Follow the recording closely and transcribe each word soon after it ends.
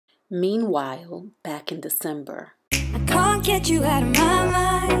Meanwhile, back in December. I can't get you out of my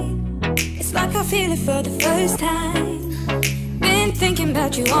mind. It's like I feel it for the first time. Been thinking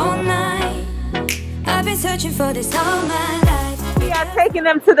about you all night. I've been searching for this all my life. We are taking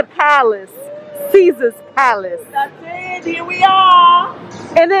them to the palace, Caesar's palace. That's it, here we are.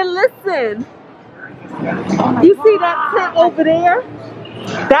 And then listen, you see that tent over there?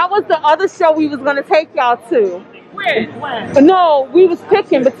 That was the other show we was gonna take y'all to. When? No, we was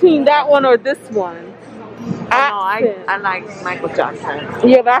picking between that one or this one. I like Michael Jackson.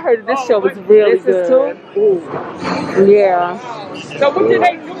 Yeah, but I heard this show was really This good. is too? Ooh. Yeah. So what do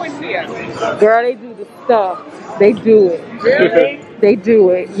they do in here? Girl, they do the stuff. They do it. Really? They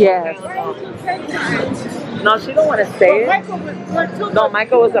do it, yes. No, she don't want to say it. No,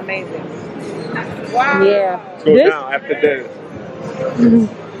 Michael was amazing. Wow. Yeah. Go down after dinner.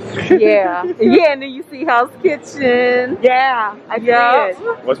 Yeah. Yeah, and then you see Hell's Kitchen. Yeah, I see it.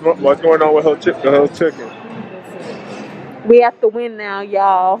 What's going on with the whole chicken? We at the Wynn now,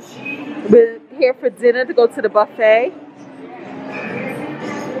 y'all. We're here for dinner to go to the buffet.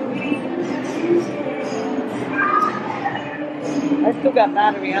 I still got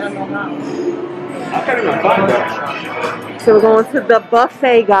battery. I don't know how. I can't even find that. So we're going to the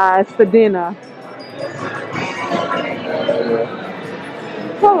buffet, guys, for dinner.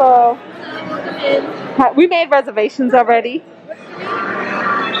 Hello. We made reservations already.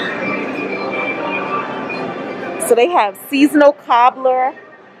 So they have seasonal cobbler,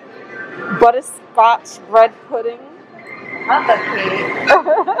 butterscotch bread pudding, Lava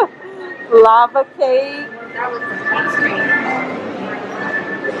cake. lava cake,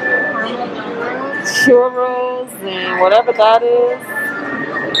 churros, and whatever that is.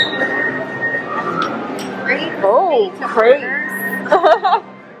 Oh, crepes.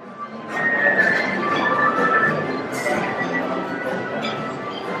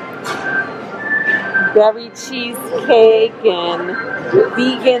 Berry cheesecake and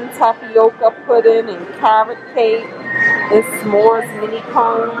vegan tapioca pudding and carrot cake and s'mores mini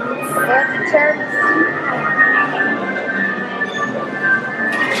cones.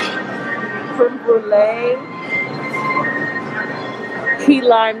 Creme brulee, key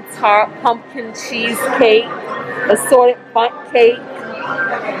lime tart, pumpkin cheesecake, assorted bundt cake.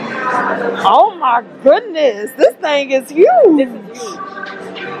 Oh my goodness, this thing is huge. This is huge.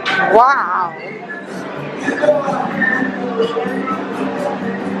 Wow.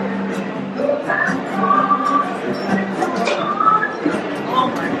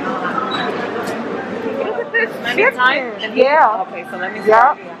 Look at this. Anytime? Yeah. Okay, so let me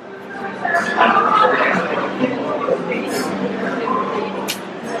start here.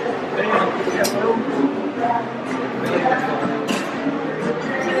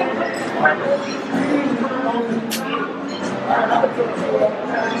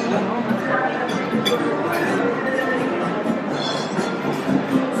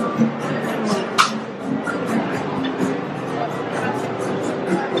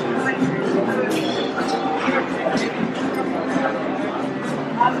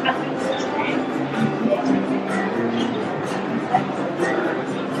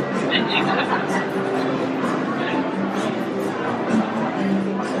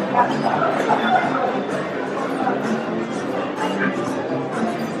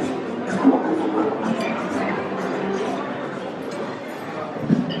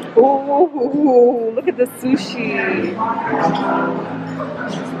 Ooh, look at the sushi.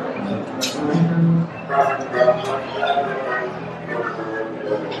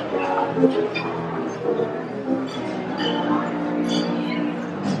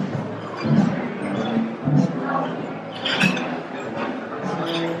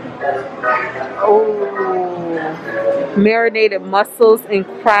 Oh, marinated mussels and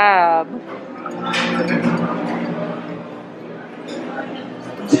crab.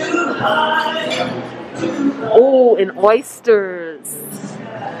 Oh, and oysters.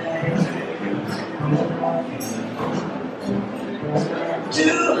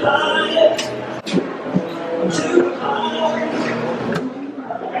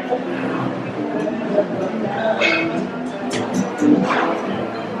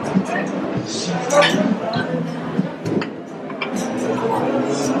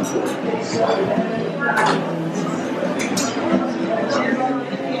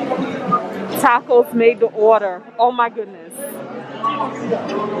 Tacos made to order. Oh my goodness.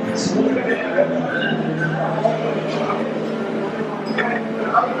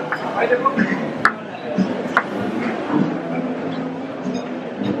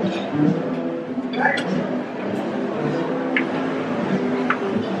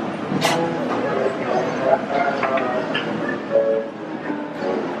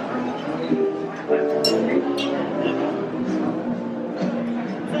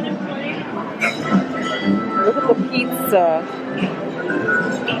 pizza.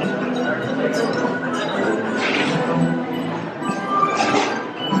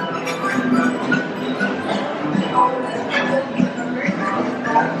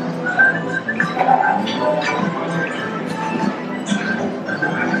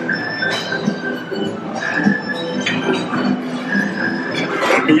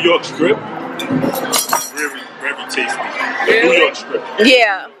 New York strip. Very, very tasty. New York strip.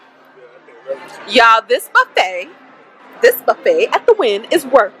 Yeah. Y'all, this buffet at the Wynn is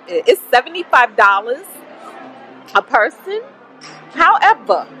worth it. It's $75 a person.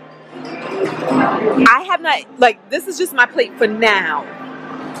 However, I have not, like, this is just my plate for now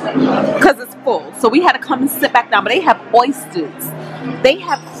because it's full. So we had to come and sit back down. But they have oysters. They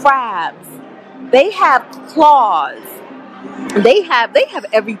have crabs. They have claws. They have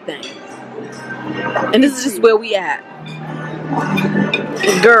everything. And this is just where we at.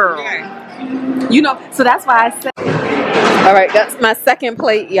 Girl. You know, so that's why I said. All right, that's my second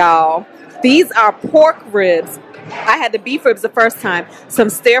plate, y'all. These are pork ribs. I had the beef ribs the first time.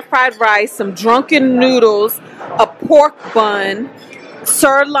 Some stir-fried rice, some drunken noodles, a pork bun,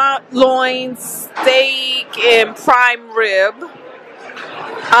 sirloin steak, and prime rib.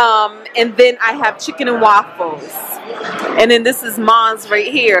 And then I have chicken and waffles. And then this is Mom's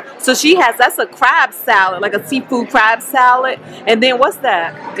right here. So she has, that's a crab salad, like a seafood crab salad. And then what's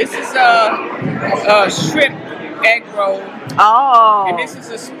that? This is a shrimp egg roll. Oh. And this is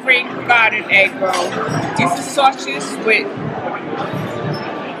a spring garden egg roll. This is sausage with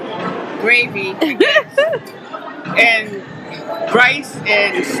gravy, I guess. And rice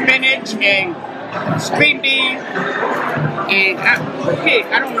and spinach and string beans and pig.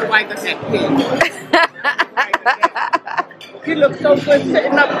 I don't know why I got that pig. He looked so good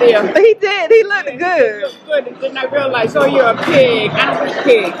sitting up there. He did. He looked good. He looked good, and then I realized, oh, you're a pig. I'm a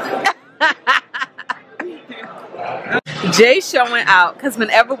pig. Jay's showing out because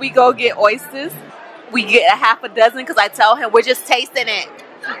whenever we go get oysters, we get a half a dozen because I tell him we're just tasting it.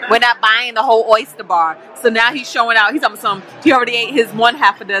 We're not buying the whole oyster bar. So now he's showing out. He's talking he already ate his one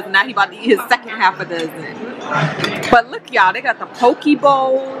half a dozen. Now he's about to eat his second half a dozen. But look, y'all, they got the poke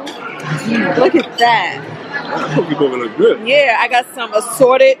bowl. Look at that. Poke bowl look good. Yeah, I got some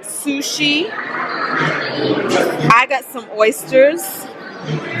assorted sushi. I got some oysters.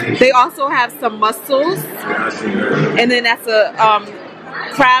 They also have some mussels. And then that's a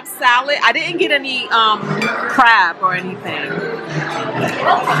crab salad. I didn't get any crab or anything.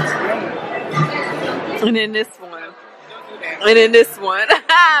 And then this one. And then this one.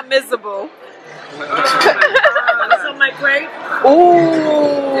 Miserable. What's on my plate?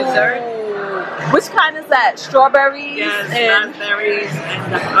 Ooh. Dessert. Which kind is that? Strawberries? Yes, and raspberries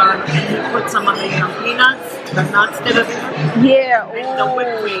and you put some of the peanuts, the nuts that are there. yeah. And the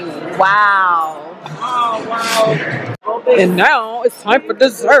whipped cream. Wow. Oh, wow. And now it's time for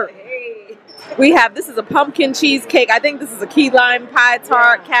dessert. We have, this is a pumpkin cheesecake. I think this is a key lime pie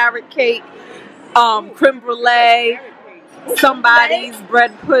tart, carrot cake, creme brulee, somebody's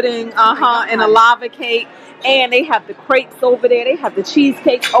bread pudding, and a lava cake. And they have the crepes over there. They have the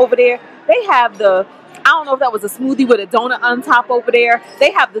cheesecake over there. They have the, I don't know if that was a smoothie with a donut on top over there.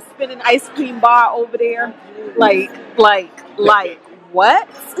 They have the spinning ice cream bar over there. Like, what? What? What?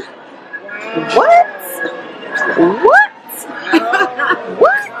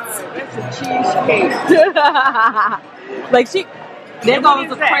 What? That's a cheesecake. Like there goes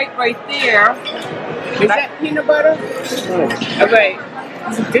the crepe right there. Is that peanut butter? Okay.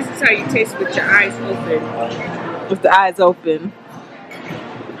 This is how you taste with your eyes open. With the eyes open.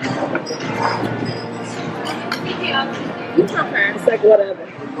 Okay. It's like whatever.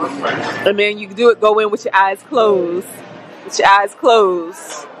 And then you do it, go in with your eyes closed. With your eyes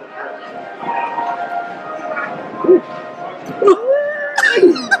closed.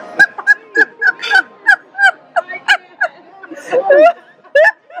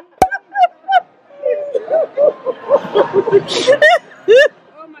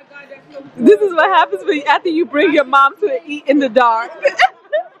 This is what happens after you bring your mom to eat in the dark.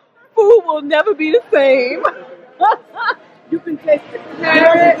 Food will never be the same. You can taste the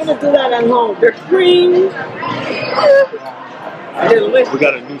carrot. We're going to do that at home. The cream. We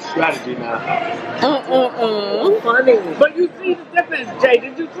got a new strategy now. Funny. But you see the difference, Jay.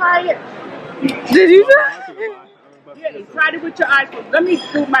 Did you try it? Did you try it? Yeah, you tried it with your eyes open. Let me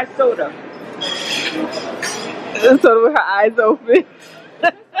do my soda. Soda with her eyes open.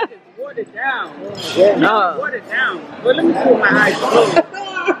 It's watered down. Yeah, watered down. But let me do my eyes closed.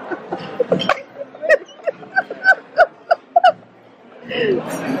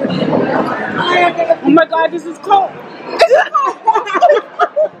 Oh my God, this is cold. It's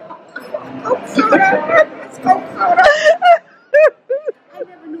Coke soda. It's Coke soda.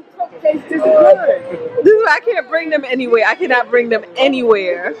 bring them anywhere. I cannot bring them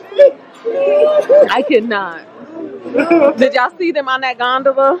anywhere. I cannot. Did y'all see them on that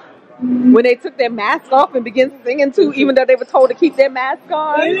gondola? When they took their mask off and began singing too, even though they were told to keep their mask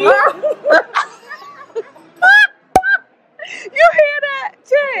on. You hear that,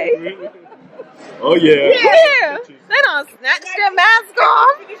 Jay? Oh yeah. Yeah. They don't snatch their mask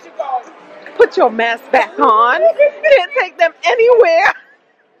off. Put your mask back on. Can't take them anywhere.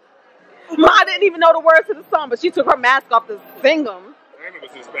 Ma didn't even know the words to the song, but she took her mask off to sing them. And it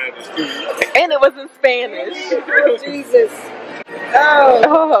was in Spanish too. And it was in Spanish. Jesus.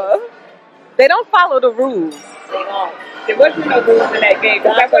 They don't follow the rules. There wasn't no rules in that game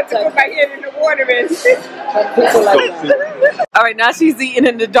because I went to put my head in the water and People like that. All right, now she's eating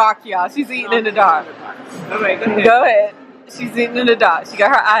in the dark, y'all. She's eating in the dark. all right, go ahead. Go ahead. She's eating in the dark. She got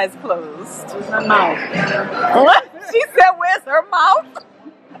her eyes closed. Where's my mouth? What? She said, "Where's her mouth?"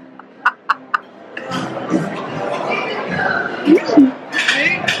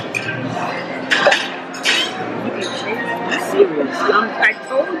 I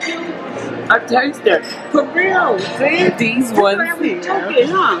told you. I tasted. For real. See? These ones I'm here. joking,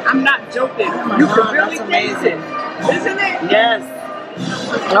 huh? I'm not joking. You can really that's taste it. Isn't it? Yes. I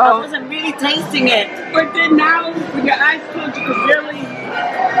Oh, wasn't really tasting it. But then now, with your eyes closed, you can really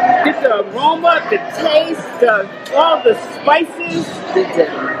get the aroma, the taste, all the spices.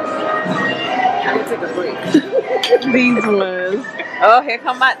 I can take a break. these ones. Oh, here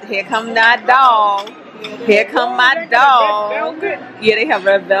come that dog. Here come my dog. Velvet. Yeah, they have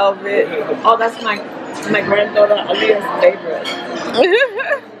red velvet. Oh, that's my granddaughter Aaliyah's favorite.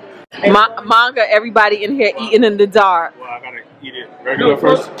 Manga, everybody in here eating in the dark. Well, I gotta eat it regular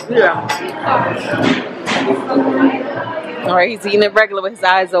first. Yeah. All right, he's eating it regular with his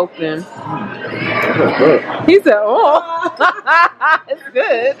eyes open. He said, "Oh, it's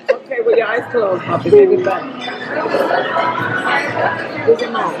good." Okay, with your eyes closed, Poppy. Maybe back. Where's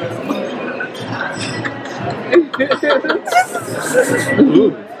your mouth?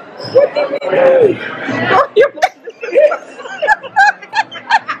 Ooh.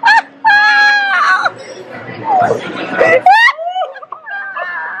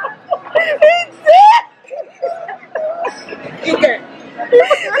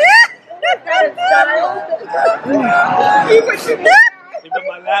 Even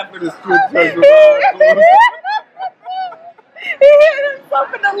my laughing is too pleasant. He hit himself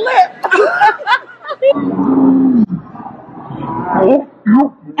in the lip.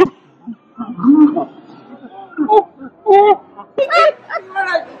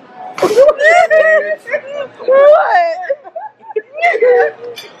 What?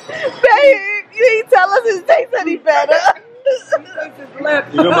 Babe, you didn't tell us it tastes any better.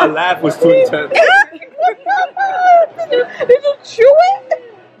 You know my laugh was too intense. Did you chew it?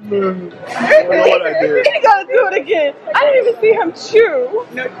 I don't know what I did. He gotta do it again. I didn't even see him chew.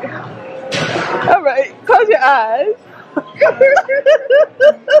 No. All right, close your eyes.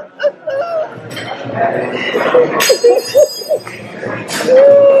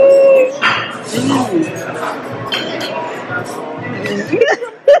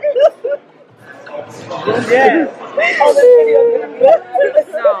 Yes. Oh, this video's gonna be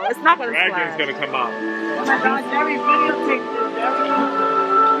No, it's not gonna Dragon's fly. gonna come out. Oh my God, Jerry, videotape this, Jerry.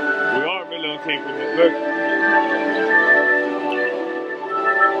 We are videotaping it. Look.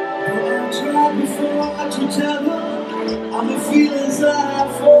 I'm the feelings I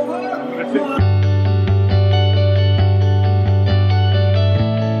have for her.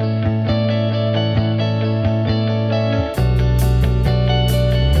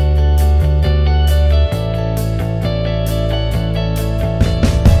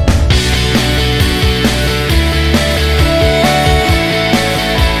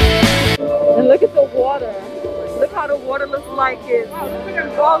 And look at the water. Look how the water looks like it.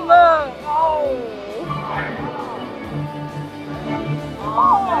 Oh, look. Oh.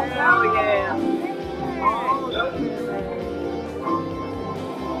 Oh, hell yeah.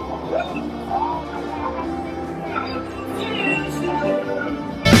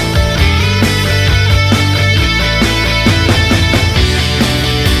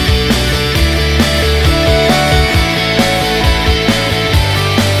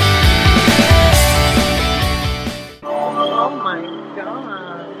 Oh my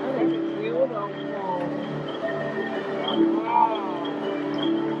God. That is beautiful.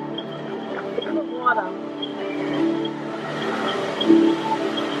 Look at the water.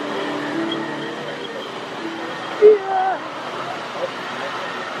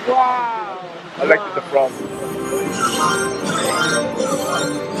 Wow. I like the front.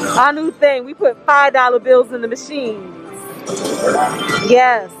 Our new thing, we put $5 bills in the machines.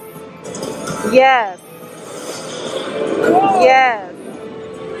 Yes. Yes. Yes.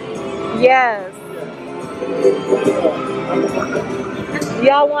 Yes.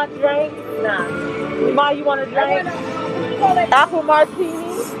 Y'all want drink? Nah. Ma, you want a drink? Apple martini?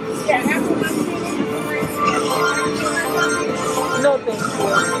 Yeah, apple martini. No, thank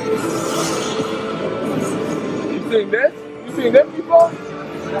you. You seen this? You seen this before?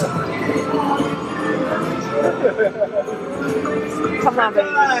 Come on, baby.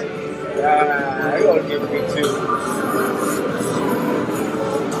 I gotta give me two.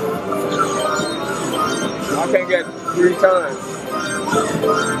 I can't get 3 times.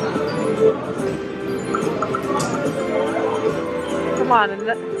 Come on.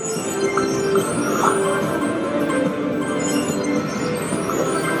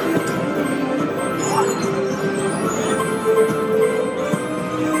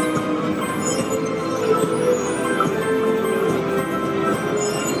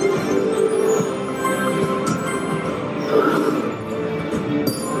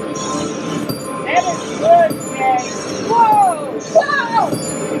 That is good, Jay. Whoa! Whoa!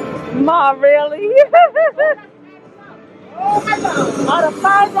 Ma, really? Oh my God! Out of $5. Oh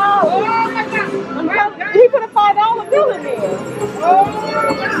my God! He put a $5 bill in there. Oh,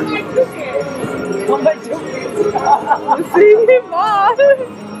 that's like you did. How much you see, Ma?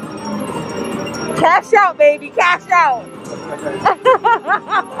 Cash out, baby. Cash out.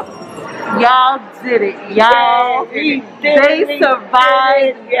 Y'all did it. Y'all. We did They it.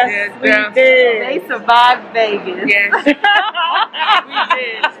 survived. Yes, we Yeah. did. They survived Vegas. Yes. We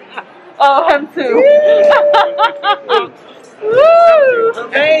did. Oh, him too. Woo!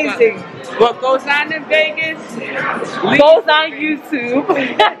 Amazing. What goes on in Vegas Goes on YouTube.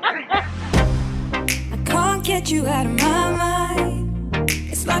 I can't get you out of my mind.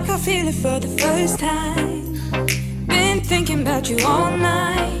 It's like I feel it for the first time. Been thinking about you all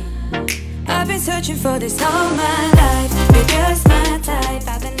night. I've been searching for this all my life. You're just my type.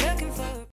 I've been